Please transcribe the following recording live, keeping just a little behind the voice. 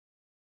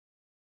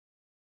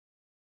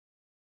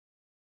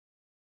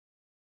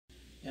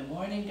Good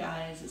morning,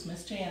 guys. It's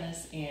Miss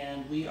Janice,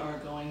 and we are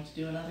going to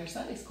do another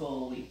Sunday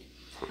School week.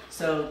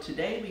 So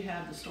today we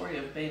have the story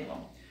of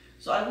Balaam.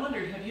 So I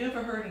wondered, have you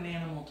ever heard an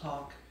animal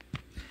talk?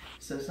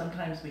 So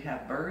sometimes we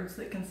have birds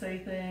that can say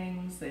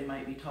things. They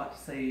might be taught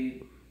to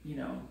say,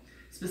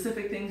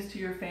 specific things to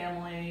your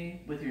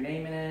family with your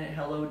name in it,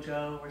 hello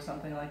Joe, or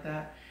something like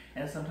that.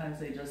 And sometimes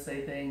they just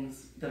say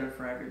things that are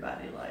for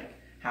everybody, like,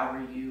 how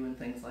are you, and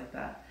things like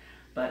that.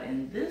 But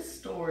in this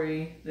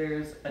story,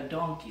 there's a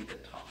donkey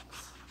that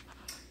talks.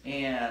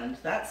 And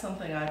that's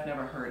something I've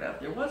never heard of.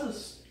 There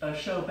was a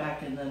show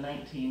back in the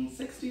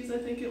 1960s, I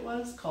think it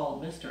was,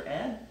 called Mr.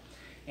 Ed.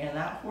 And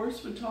that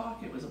horse would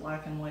talk. It was a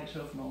black and white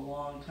show from a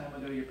long time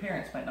ago. Your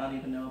parents might not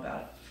even know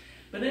about it.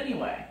 But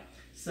anyway,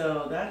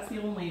 so that's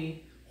the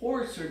only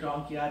horse or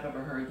donkey I've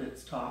ever heard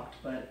that's talked.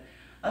 But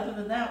other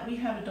than that, we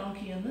have a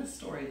donkey in this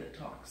story that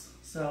talks.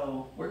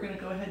 So we're going to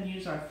go ahead and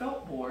use our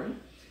felt board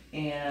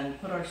and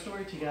put our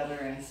story together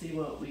and see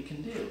what we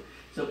can do.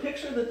 So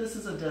picture that this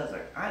is a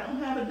desert. I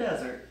don't have a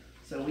desert,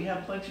 so we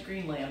have a bunch of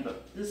green land,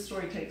 but this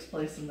story takes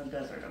place in the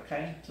desert,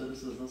 okay? So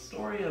this is the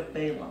story of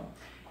Balaam,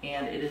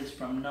 and it is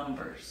from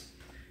Numbers,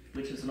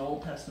 which is an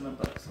Old Testament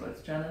book. So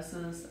it's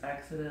Genesis,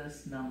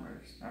 Exodus,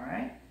 Numbers, all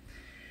right?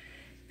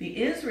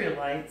 The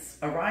Israelites,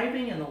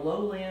 arriving in the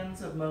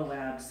lowlands of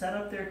Moab, set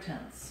up their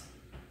tents.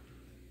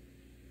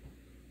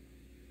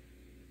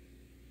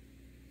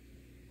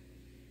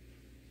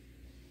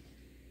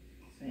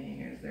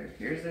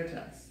 Here's their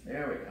tents.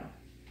 There we go.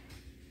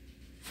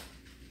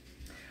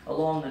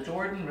 Along the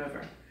Jordan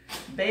River,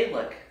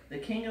 Balak, the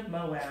king of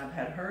Moab,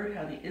 had heard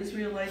how the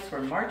Israelites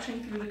were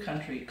marching through the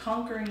country,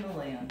 conquering the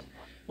land.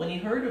 When he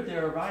heard of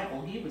their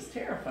arrival, he was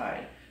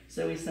terrified.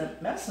 So he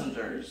sent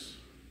messengers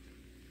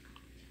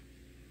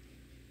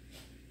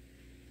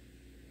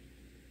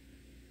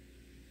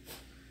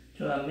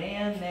to a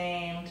man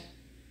named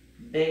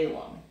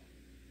Balaam.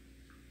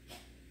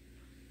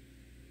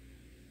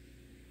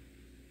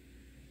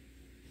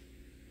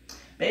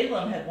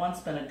 Balaam had once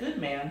been a good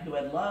man who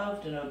had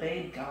loved and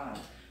obeyed God.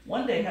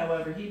 One day,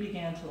 however, he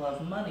began to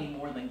love money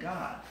more than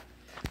God.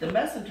 The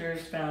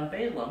messengers found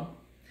Balaam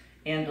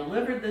and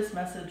delivered this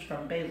message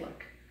from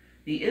Balak.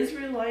 The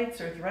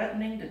Israelites are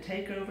threatening to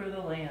take over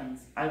the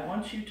lands. I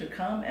want you to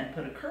come and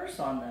put a curse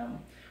on them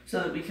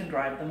so that we can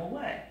drive them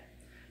away.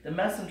 The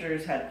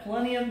messengers had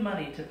plenty of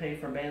money to pay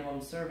for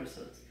Balaam's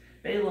services.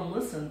 Balaam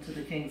listened to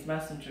the king's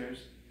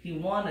messengers. He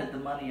wanted the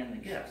money and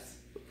the gifts.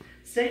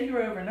 Stay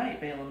here overnight,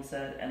 Balaam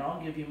said, and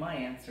I'll give you my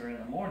answer in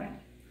the morning.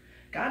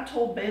 God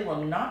told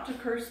Balaam not to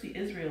curse the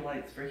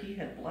Israelites, for he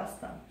had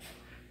blessed them.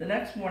 The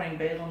next morning,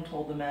 Balaam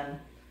told the men,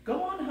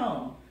 go on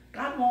home.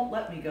 God won't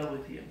let me go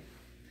with you.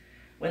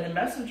 When the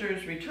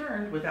messengers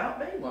returned without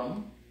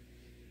Balaam,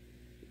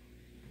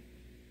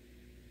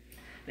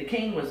 the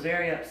king was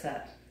very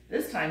upset.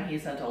 This time he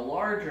sent a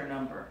larger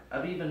number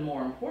of even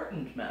more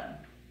important men.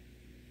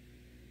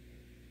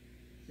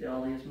 See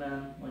all these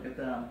men? Look at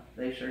them.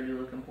 They sure do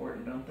look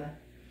important, don't they?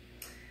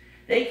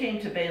 They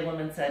came to Balaam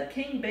and said,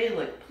 King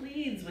Balak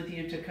pleads with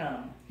you to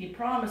come. He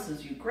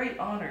promises you great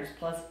honors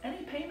plus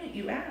any payment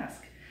you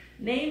ask.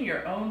 Name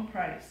your own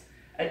price.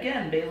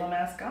 Again, Balaam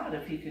asked God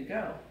if he could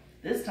go.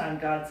 This time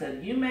God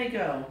said, you may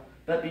go,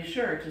 but be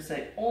sure to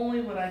say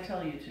only what I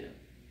tell you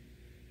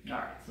to. All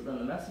right, so then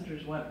the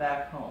messengers went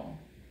back home.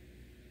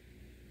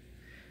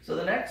 So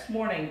the next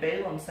morning,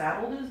 Balaam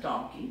saddled his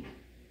donkey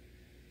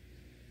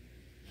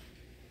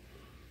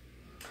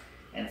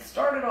and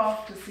started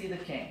off to see the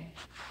king.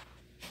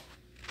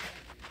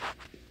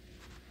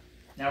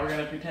 Now we're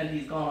going to pretend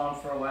he's gone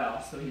on for a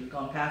while, so he's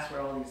gone past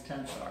where all these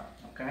tents are,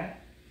 okay?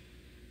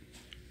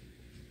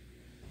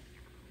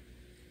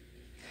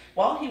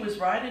 While he was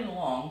riding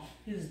along,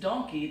 his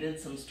donkey did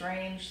some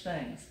strange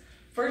things.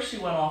 First she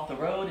went off the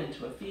road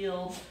into a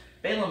field.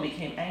 Balaam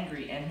became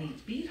angry and he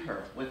beat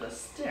her with a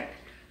stick,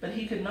 but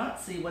he could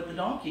not see what the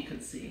donkey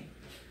could see.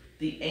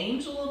 The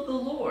angel of the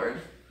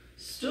Lord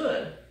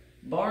stood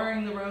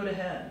barring the road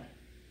ahead.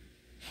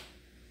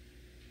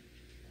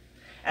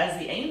 As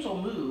the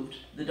angel moved,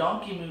 the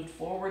donkey moved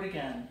forward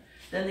again.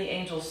 Then the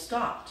angel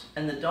stopped,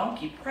 and the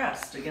donkey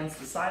pressed against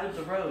the side of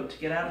the road to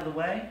get out of the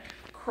way,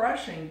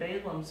 crushing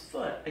Balaam's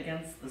foot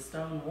against the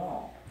stone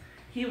wall.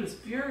 He was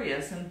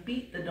furious and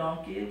beat the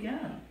donkey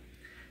again.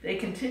 They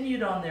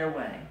continued on their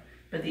way,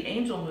 but the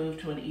angel moved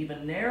to an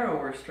even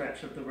narrower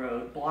stretch of the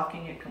road,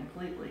 blocking it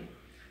completely.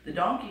 The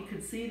donkey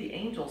could see the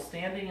angel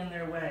standing in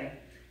their way,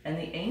 and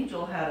the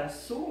angel had a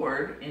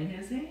sword in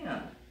his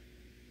hand.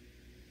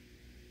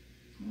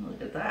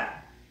 Look at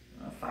that,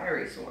 a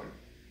fiery sword.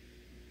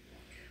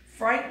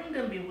 Frightened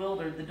and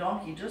bewildered, the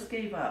donkey just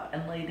gave up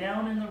and lay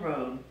down in the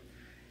road.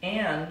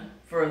 And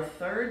for a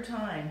third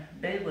time,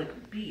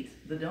 Balak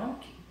beat the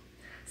donkey.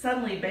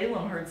 Suddenly,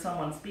 Balaam heard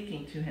someone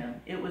speaking to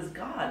him. It was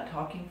God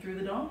talking through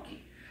the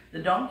donkey. The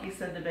donkey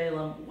said to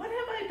Balaam, what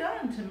have I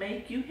done to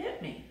make you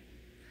hit me?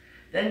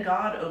 Then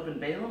God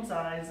opened Balaam's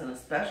eyes in a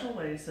special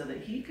way so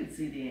that he could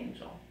see the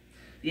angel.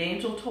 The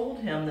angel told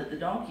him that the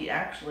donkey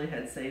actually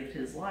had saved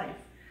his life.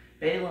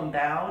 Balaam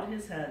bowed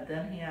his head.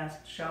 Then he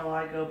asked, shall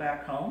I go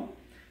back home?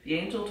 The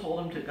angel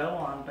told him to go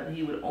on, but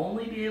he would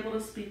only be able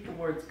to speak the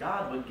words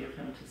God would give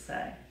him to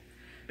say.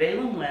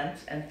 Balaam went,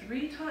 and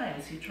 3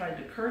 times he tried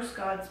to curse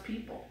God's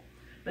people,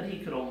 but he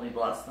could only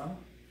bless them.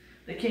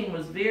 The king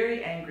was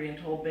very angry and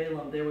told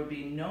Balaam there would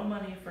be no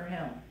money for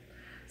him.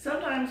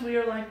 Sometimes we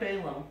are like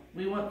Balaam.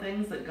 We want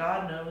things that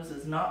God knows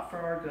is not for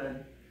our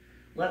good.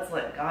 Let's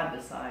let God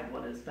decide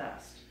what is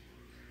best.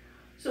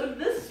 So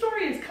this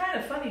story is kind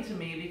of funny to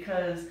me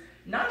because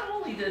not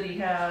only did he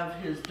have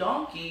his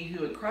donkey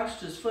who had crushed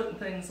his foot and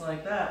things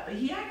like that, but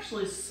he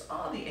actually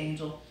saw the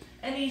angel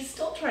and he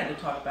still tried to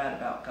talk bad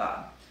about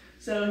God.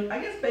 So I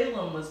guess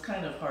Balaam was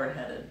kind of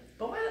hard-headed.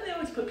 But why do they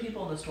always put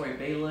people in the story,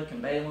 Balak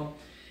and Balaam?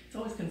 It's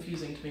always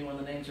confusing to me when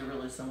the names are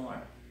really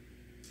similar.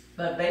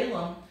 But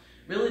Balaam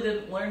really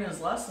didn't learn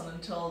his lesson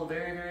until the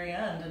very, very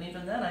end. And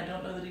even then, I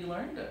don't know that he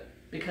learned it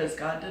because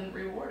God didn't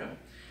reward him.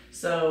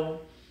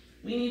 So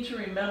we need to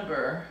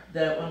remember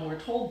that when we're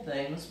told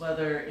things,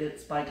 whether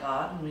it's by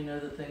God and we know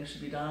that things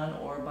should be done,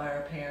 or by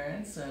our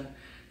parents and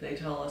they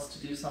tell us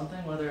to do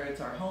something, whether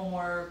it's our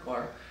homework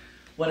or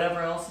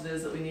whatever else it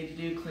is that we need to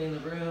do, clean the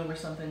room or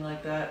something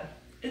like that,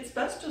 it's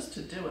best just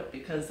to do it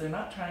because they're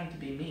not trying to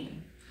be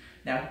mean.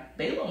 Now,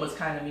 Balaam was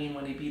kind of mean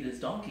when he beat his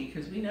donkey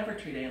because we never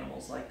treat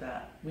animals like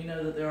that. We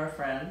know that they're our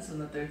friends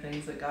and that they're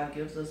things that God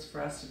gives us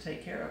for us to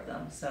take care of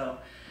them. So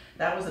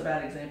that was a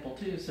bad example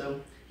too. So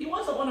he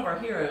wasn't one of our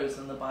heroes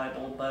in the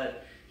Bible,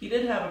 but he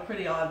did have a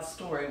pretty odd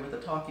story with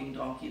a talking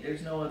donkey.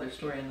 There's no other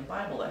story in the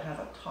Bible that has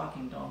a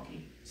talking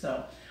donkey.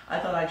 So I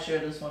thought I'd share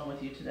this one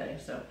with you today.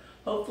 So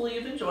hopefully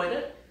you've enjoyed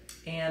it,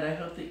 and I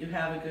hope that you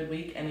have a good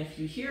week. And if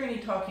you hear any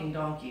talking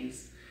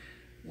donkeys,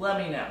 let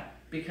me know,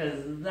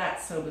 because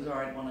that's so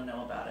bizarre. I'd want to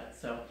know about it.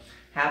 So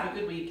have a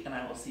good week, and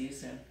I will see you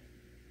soon.